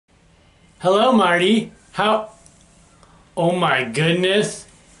Hello, Marty. How? Oh my goodness.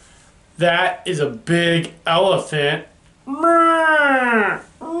 That is a big elephant. Wow.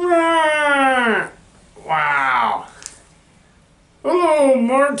 Hello,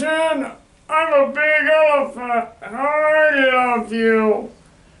 Martin. I'm a big elephant, and I love you.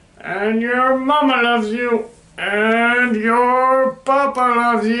 And your mama loves you. And your papa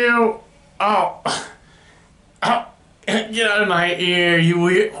loves you. Oh. Oh. Get out of my ear, you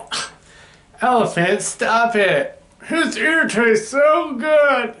weird... Elephant, stop it. His ear tastes so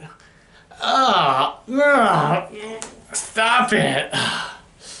good. Stop it.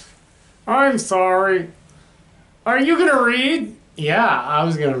 I'm sorry. Are you gonna read? Yeah, I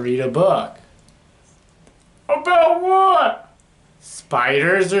was gonna read a book. About what?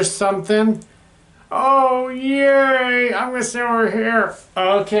 Spiders or something? Oh, yay. I'm gonna sit over here.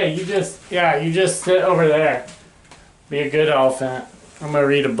 Okay, you just sit over there. Be a good elephant. I'm gonna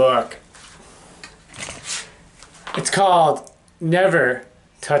read a book. It's called Never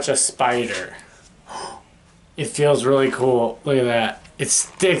Touch a Spider. It feels really cool. Look at that. It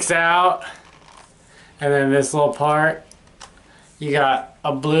sticks out. And then this little part, you got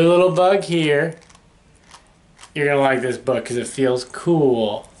a blue little bug here. You're going to like this book because it feels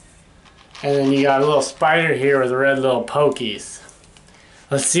cool. And then you got a little spider here with red little pokies.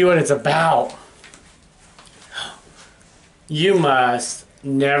 Let's see what it's about. You must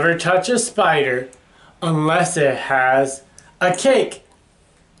never touch a spider unless it has a cake.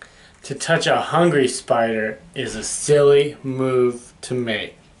 To touch a hungry spider is a silly move to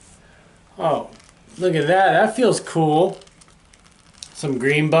make. Oh, look at that. That feels cool. Some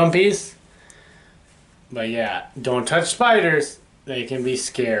green bumpies. But yeah, don't touch spiders. They can be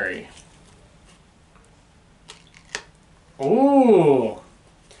scary. Ooh.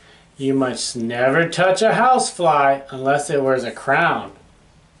 You must never touch a housefly unless it wears a crown.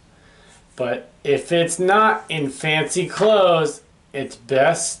 But if it's not in fancy clothes, it's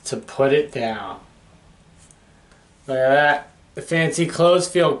best to put it down. Look at that. The fancy clothes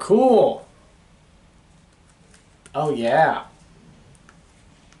feel cool. Oh yeah.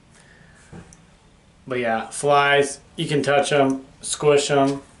 But yeah, flies, you can touch them, squish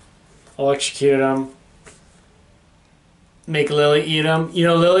them, electrocute them, make Lily eat them. You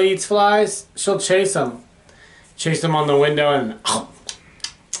know Lily eats flies? She'll chase them. Chase them on the window and...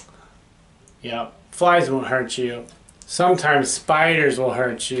 Yep, flies won't hurt you. Sometimes spiders will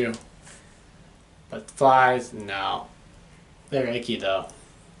hurt you. But flies, no. They're icky though.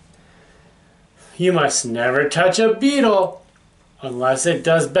 You must never touch a beetle unless it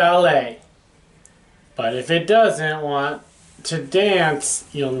does ballet. But if it doesn't want to dance,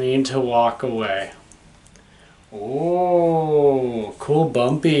 you'll need to walk away. Oh, cool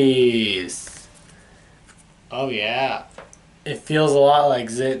bumpies. Oh yeah. It feels a lot like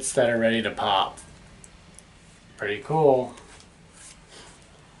zits that are ready to pop. Pretty cool.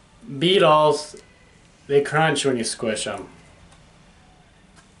 Beetles, they crunch when you squish them.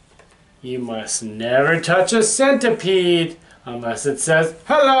 You must never touch a centipede unless it says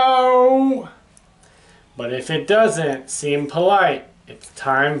hello. But if it doesn't seem polite, it's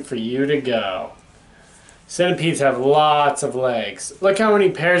time for you to go. Centipedes have lots of legs. Look how many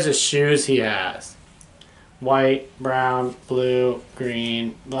pairs of shoes he has. White, brown, blue,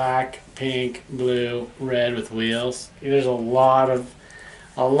 green, black, pink, blue, red with wheels. There's a lot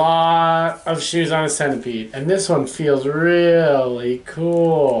of shoes on a centipede. And this one feels really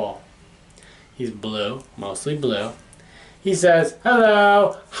cool. He's blue, mostly blue. He says,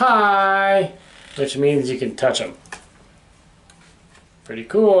 hello, hi, which means you can touch him. Pretty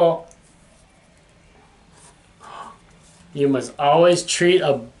cool. You must always treat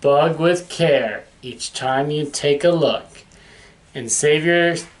a bug with care each time you take a look, and save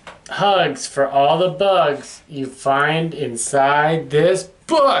your hugs for all the bugs you find inside this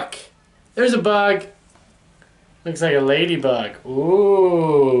book. There's a bug. Looks like a ladybug.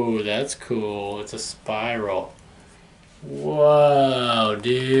 Ooh, that's cool. It's a spiral. Whoa,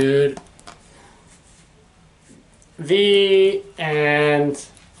 dude. The end.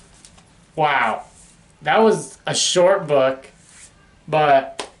 Wow. That was a short book,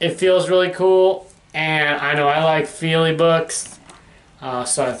 but it feels really cool. And I know I like feely books,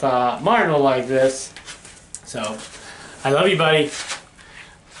 so I thought Martin will like this. So, I love you, buddy.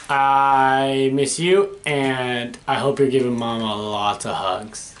 I miss you, and I hope you're giving Mama lots of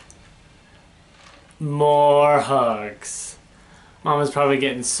hugs. More hugs. Mama's probably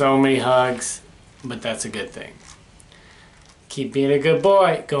getting so many hugs, but that's a good thing. Keep being a good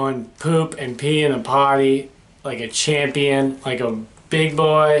boy, going poop and pee in the potty like a champion, like a big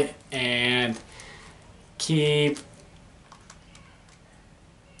boy, and keep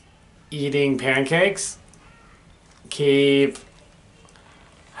eating pancakes. Keep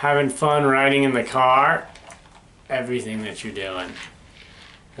having fun riding in the car. Everything that you're doing.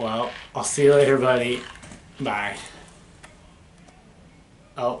 Well, I'll see you later, buddy. Bye.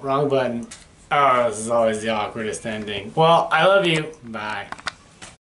 Oh, wrong button. Oh, this is always the awkwardest ending. Well, I love you. Bye.